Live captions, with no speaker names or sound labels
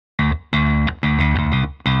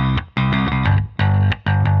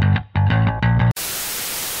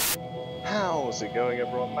How's it going,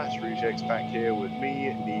 everyone? MassRejects back here with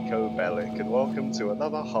me, Nico Bellic, and welcome to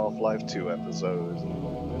another Half-Life 2 episode.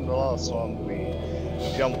 In the last one, we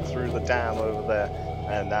jumped through the dam over there,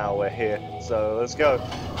 and now we're here, so let's go.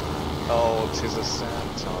 Oh, 'tis a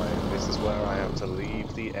sad time. This is where I have to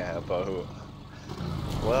leave the airboat.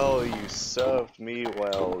 Well, you served me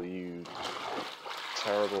well, you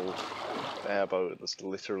terrible airboat that's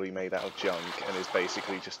literally made out of junk and is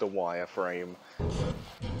basically just a wireframe.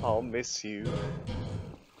 I'll miss you.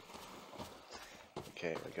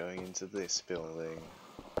 Okay, we're going into this building.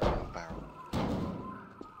 Barrel.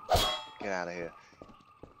 Get out of here.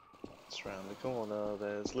 It's around the corner,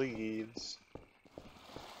 there's leaves.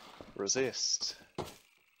 Resist.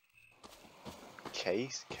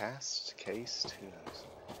 Case? Cast? Cased? Who knows?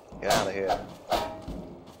 Get out of here.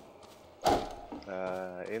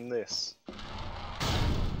 In this.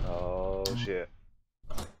 Oh shit.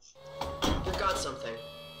 You've got something.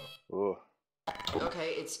 Ooh.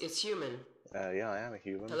 Okay, it's human. Yeah, I am a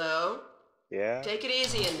human. Hello? Yeah? Take it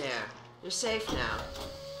easy in there. You're safe now.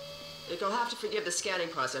 You'll have to forgive the scanning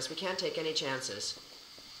process. We can't take any chances.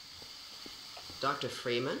 Dr.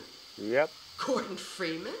 Freeman? Yep. Gordon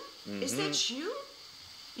Freeman? Is that you?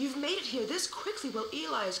 You've made it here this quickly. Well,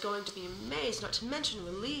 Eli is going to be amazed, not to mention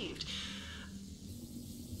relieved.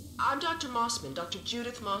 I'm Dr. Mossman, Dr.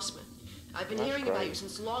 Judith Mossman. I've been hearing about you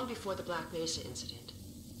since long before the Black Mesa incident.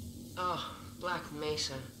 Oh, Black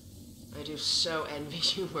Mesa. I do so envy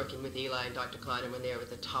you working with Eli and Dr. Kleiner when they were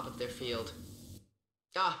at the top of their field.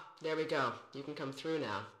 Ah, there we go. You can come through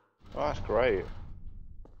now. Oh, that's great.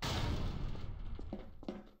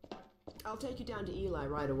 I'll take you down to Eli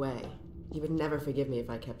right away. He would never forgive me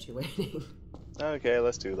if I kept you waiting. Okay,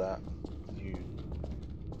 let's do that. You...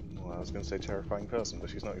 Well, I was going to say terrifying person, but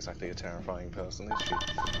she's not exactly a terrifying person, is she?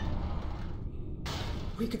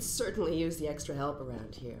 We could certainly use the extra help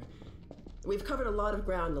around here. We've covered a lot of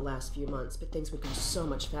ground the last few months, but things would go so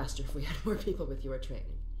much faster if we had more people with your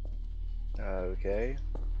training. Okay.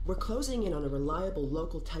 We're closing in on a reliable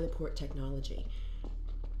local teleport technology.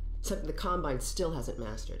 Something the Combine still hasn't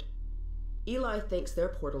mastered. Eli thinks their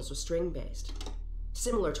portals are string-based,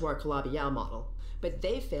 similar to our Calabi-Yau model, but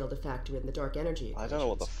they failed to factor in the dark energy equations. I don't know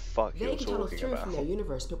what the fuck you're talking about. They can tunnel through from their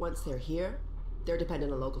universe, but once they're here, they're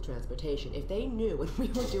dependent on local transportation. If they knew what we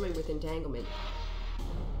were doing with entanglement...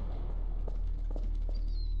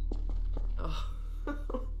 Oh.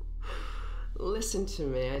 Listen to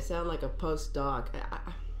me, I sound like a postdoc.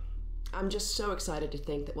 I'm just so excited to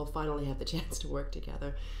think that we'll finally have the chance to work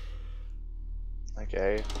together.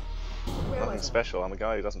 Okay. Nothing special, I'm a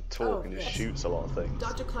guy who doesn't talk and just shoots a lot of things.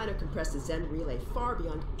 Dr. Kleiner compressed the Zen relay far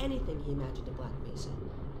beyond anything he imagined in Black Mesa.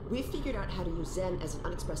 We figured out how to use Zen as an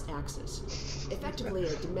unexpressed axis, effectively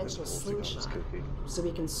a dimensional slingshot, so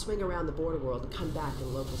we can swing around the border world and come back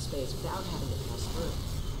in local space without having to pass through.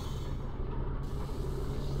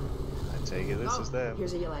 I take it this is them.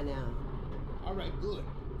 Here's Eli now. Alright, good.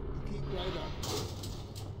 Keep right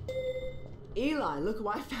up. Eli, look who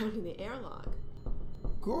I found in the airlock.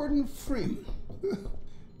 Gordon Freeman.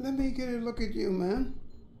 Let me get a look at you, man.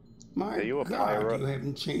 My Are you a God, pirate? you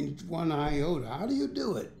haven't changed one iota. How do you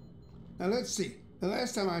do it? Now let's see. The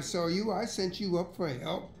last time I saw you, I sent you up for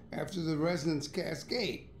help after the resonance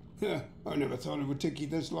cascade. I never thought it would take you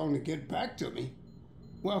this long to get back to me.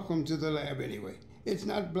 Welcome to the lab anyway. It's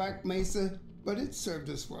not Black Mesa, but it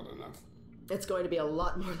served us well enough. It's going to be a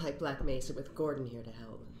lot more like Black Mesa with Gordon here to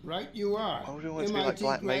help. Right you are. I wouldn't want it to be like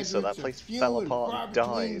Black Mesa. That place fell apart and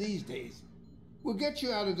died. These days. We'll get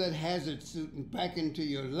you out of that hazard suit and back into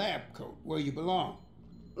your lab coat where you belong.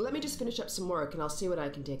 Let me just finish up some work and I'll see what I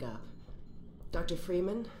can dig up. Dr.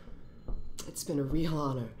 Freeman, it's been a real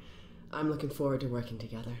honor. I'm looking forward to working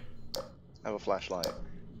together. I have a flashlight.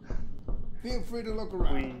 Feel free to look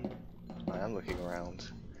around. I am looking around.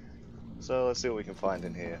 So let's see what we can find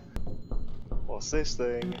in here. What's this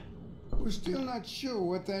thing? We're still not sure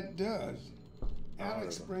what that does.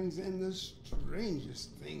 Alex brings in the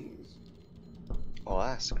strangest things. Oh,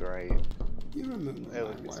 that's great. You remember my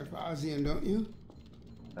wife Ozian, don't you?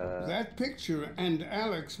 That picture and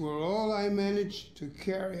Alex were all I managed to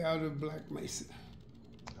carry out of Black Mesa.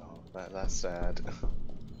 Oh, that's sad.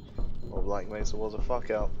 Well, Black Mesa was a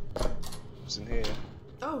fuck up. What's in here?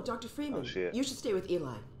 Oh, Dr. Freeman, Oh, shit. You should stay with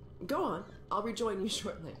Eli. Go on, I'll rejoin you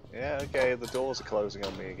shortly. Yeah, okay, the doors are closing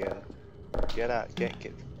on me again. Get out, get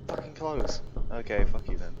fucking close. Okay, fuck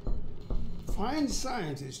you then. Fine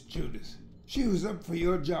scientist, Judith. She was up for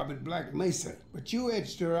your job at Black Mesa, but you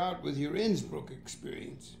edged her out with your Innsbruck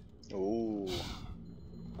experience. Ooh.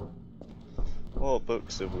 What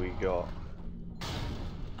books have we got?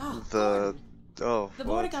 Oh, The The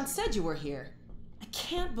Vortigaunt said you were here. I can't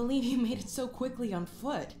can't believe you made it so quickly on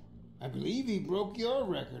foot. I believe he broke your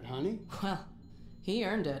record, honey. Well, he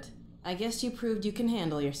earned it. I guess you proved you can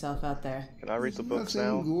handle yourself out there. Can I read the books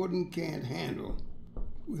Nothing now? Gordon can't handle,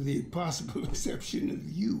 with the possible exception of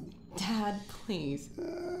you. Dad, please.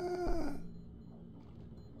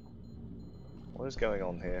 What is going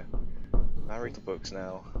on here? Can I read the books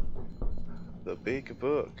now? The big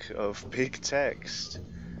book of big text.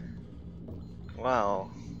 Wow,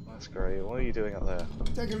 that's great. What are you doing up there?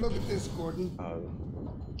 Take a look at this, Gordon. Oh.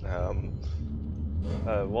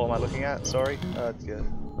 What am I looking at? Sorry? Yeah.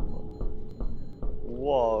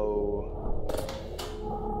 Whoa.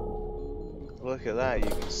 Look at that, you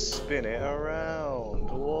can spin it around.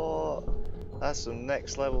 What? That's some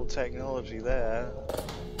next level technology there.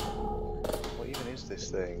 What even is this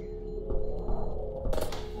thing?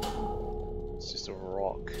 It's just a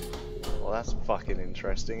rock. Well, that's fucking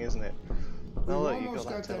interesting, isn't it? We Oh, look, you almost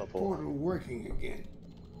got that teleport. portal working again.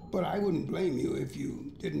 But I wouldn't blame you if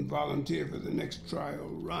you didn't volunteer for the next trial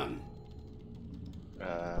run.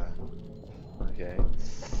 Okay.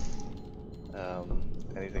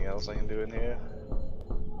 Anything else I can do in here?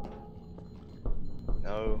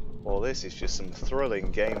 No? Well, this is just some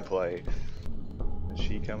thrilling gameplay. Is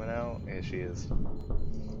she coming out? Here she is.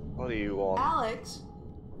 What do you want? Alex,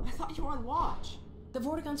 I thought you were on watch. The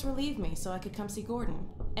Vortiguns relieved me so I could come see Gordon.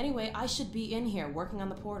 Anyway, I should be in here working on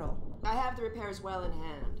the portal. I have the repairs well in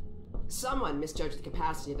hand. Someone misjudged the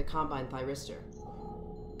capacity of the combine thyristor.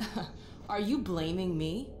 Are you blaming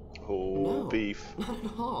me? Oh, No, beef. not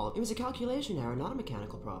at all. It was a calculation error, not a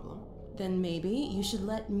mechanical problem. Then maybe you should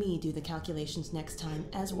let me do the calculations next time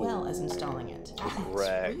as well as installing it. Alex,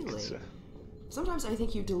 Correct. really? Sometimes I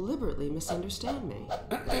think you deliberately misunderstand me.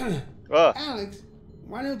 Ah, Alex,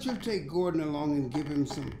 why don't you take Gordon along and give him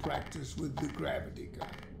some practice with the gravity gun?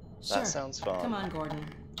 Sure. that sounds fun. Come on, Gordon.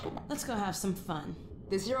 Let's go have some fun.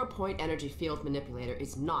 The zero-point energy field manipulator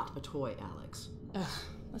is not a toy, Alex. Ugh,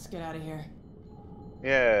 let's get out of here.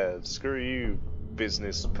 Yeah, screw you,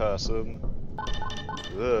 business person.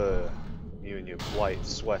 Ugh. You and your white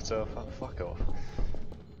sweater. Fuck off.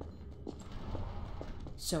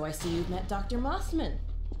 So I see you've met Dr. Mossman.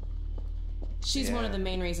 She's one of Yeah. the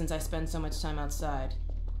main reasons I spend so much time outside.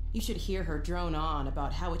 You should hear her drone on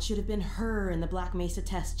about how it should have been her in the Black Mesa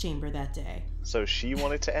test chamber that day. So she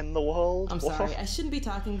wanted to end the world? I'm What? sorry, I shouldn't be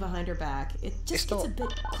talking behind her back. It just gets a bit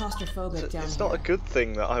claustrophobic down It's here. not a good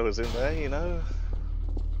thing that I was in there, you know?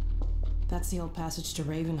 That's the old passage to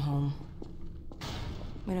Ravenholm.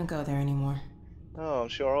 We don't go there anymore. Oh, I'm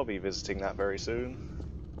sure I'll be visiting that very soon.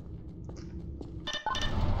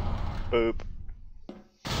 Boop.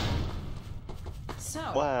 So,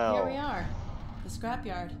 Wow. here we are. The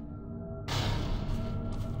scrapyard.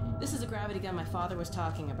 This is a gravity gun my father was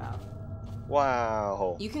talking about.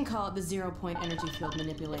 Wow. You can call it the zero-point energy field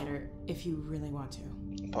manipulator if you really want to.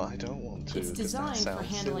 But I don't want to. It's 'cause that designed for sounds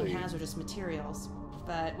handling silly. hazardous materials,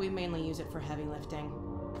 but we mainly use it for heavy lifting.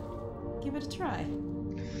 Give it a try.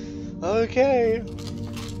 Okay.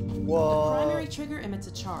 The What? primary trigger emits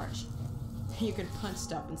a charge. You can punch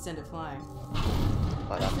stuff and send it flying.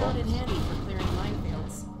 Like I that found it box. handy for clearing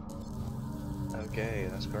minefields. Okay,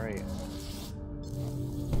 that's great.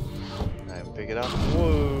 And pick it up.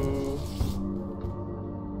 Whoa.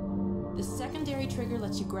 The secondary trigger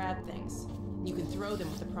lets you grab things. You can throw them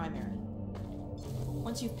with the primary.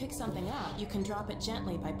 Once you've picked something up, you can drop it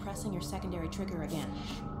gently by pressing your secondary trigger again.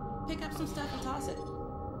 Pick up some stuff and toss it.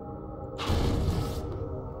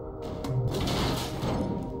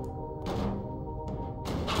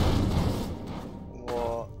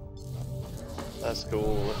 What? That's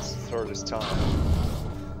cool. Let's throw this time.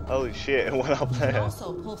 Holy shit, it went up You can there.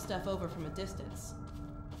 also pull stuff over from a distance.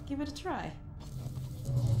 Give it a try.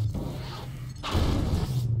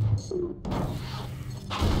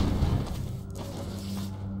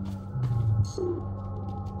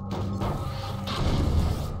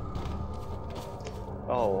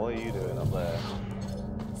 Oh, what are you doing up there?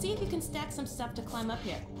 See if you can stack some stuff to climb up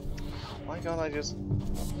here. Why can't I just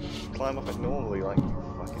climb up it normally like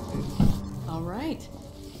you fucking did? All right.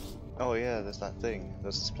 Oh yeah, there's that thing.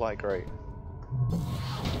 There's a supply crate.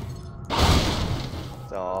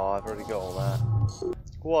 Oh, I've already got all that.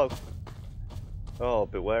 Whoa! Oh,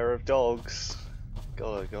 beware of dogs.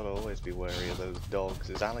 Gotta always be wary of those dogs.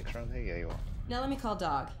 Is Alex around here? Yeah, you are. Now let me call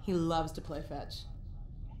Dog. He loves to play fetch.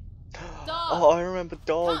 Dog! Oh, I remember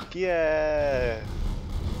Dog. Yeah.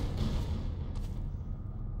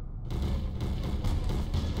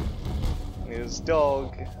 Here's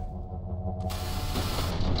Dog.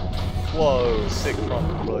 Whoa, sick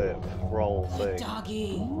front flip roll Hey, thing.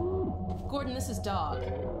 Doggy. Gordon, this is Dog.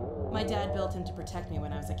 My dad built him to protect me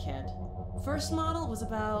when I was a kid. First model was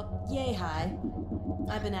about yay high.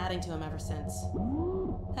 I've been adding to him ever since.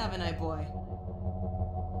 Haven't I, boy?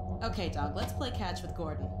 Okay, dog, let's play catch with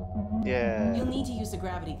Gordon. Yeah. You'll need to use the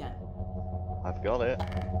gravity gun. I've got it.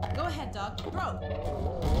 Go ahead, dog. Throw!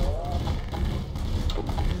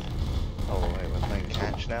 Oh wait, we're playing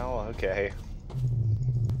catch now? Okay.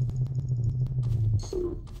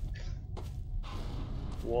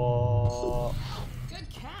 What? Good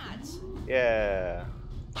catch! Yeah.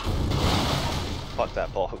 Fuck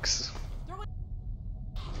that box. Throw it.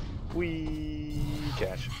 Wee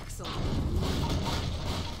catch. Excellent.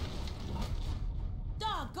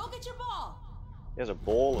 Dog, go get your ball! There's a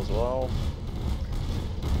ball as well.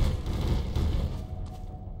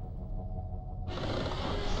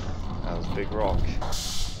 That was a big rock.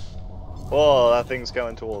 Oh, that thing's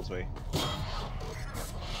going towards me.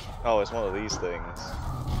 Oh, it's one of these things.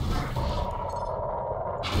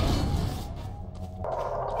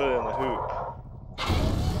 Let's put it in the hoop.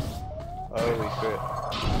 Holy shit.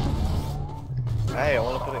 Hey, I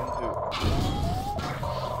want to put it in the hoop.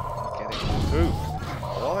 Get it in the hoop. I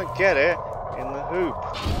want to get it in the hoop.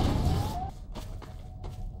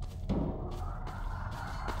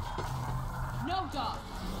 No, dog!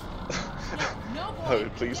 No, boy! Oh,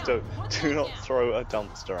 please Down. don't. Put Do that not down. throw a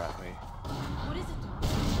dumpster at me. What is it,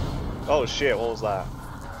 dog? Oh shit, what was that?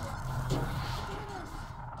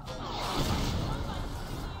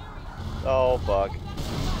 Oh fuck.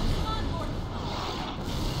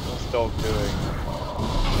 What's dog doing?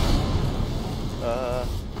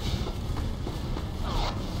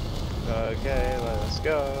 Okay, let's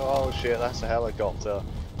go. Oh shit, that's a helicopter.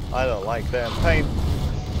 I don't like them. Paint.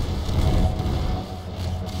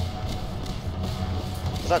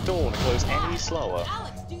 Is that door gonna close any slower?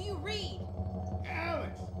 Alex, do you read?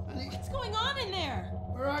 Alex! Honey, What's going on in there?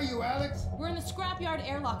 where are you, Alex? We're in the scrapyard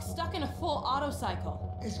airlock, stuck in a full auto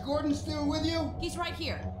cycle. Is Gordon still with you? He's right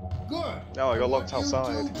here. Good. No, I got locked You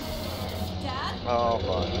outside. two, Dad? Oh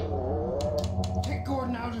fuck. take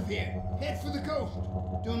Gordon out of here. Head for the coast.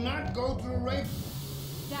 Do not go through Raven.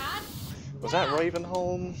 Dad? Was Dad! that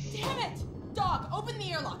Ravenholm? Damn it! Dog, open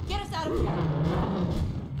the airlock. Get us out of here.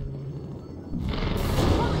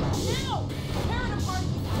 Hurry, now! Tear it apart.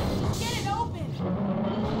 Get it open.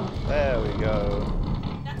 There we go.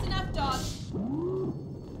 That's enough, dog.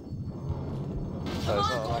 So it's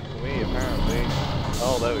not like me, apparently.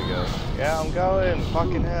 Oh, there we go. Yeah, I'm going.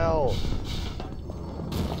 Fucking hell.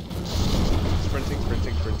 Sprinting,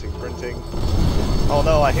 sprinting, sprinting, sprinting. Oh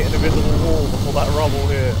no, I hit an invisible wall before that rubble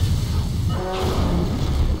hit.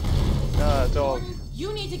 Ah, dog.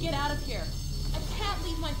 You need to get out of here. I can't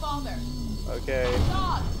leave my father. Okay.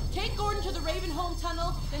 Dog, take Gordon to the Ravenholm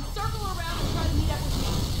tunnel, then circle around and try to meet up with me.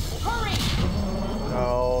 Hurry!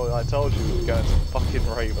 No, I told you we were going to fucking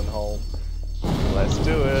Ravenholm. Let's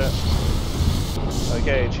do it.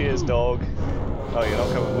 Okay, cheers, dog. Oh, you're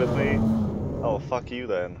not coming with me? Oh, fuck you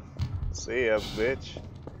then. See ya, bitch.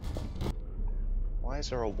 Why is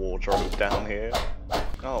there a wardrobe down here?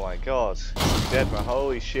 Oh my god. Dead man.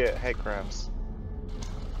 Holy shit, head cramps.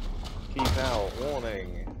 Keep out.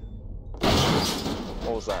 Warning.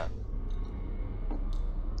 What was that?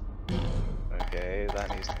 Okay, that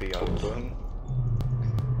needs to be open.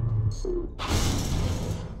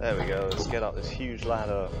 There we go. Let's get up this huge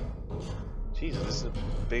ladder. Jesus, this is a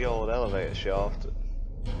big old elevator shaft.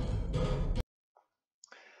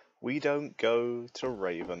 We don't go to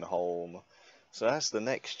Ravenholm. So that's the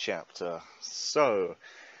next chapter. So,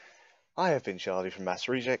 I have been Charlie from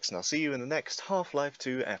MassRejects, and I'll see you in the next Half-Life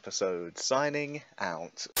 2 episode. Signing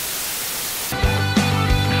out.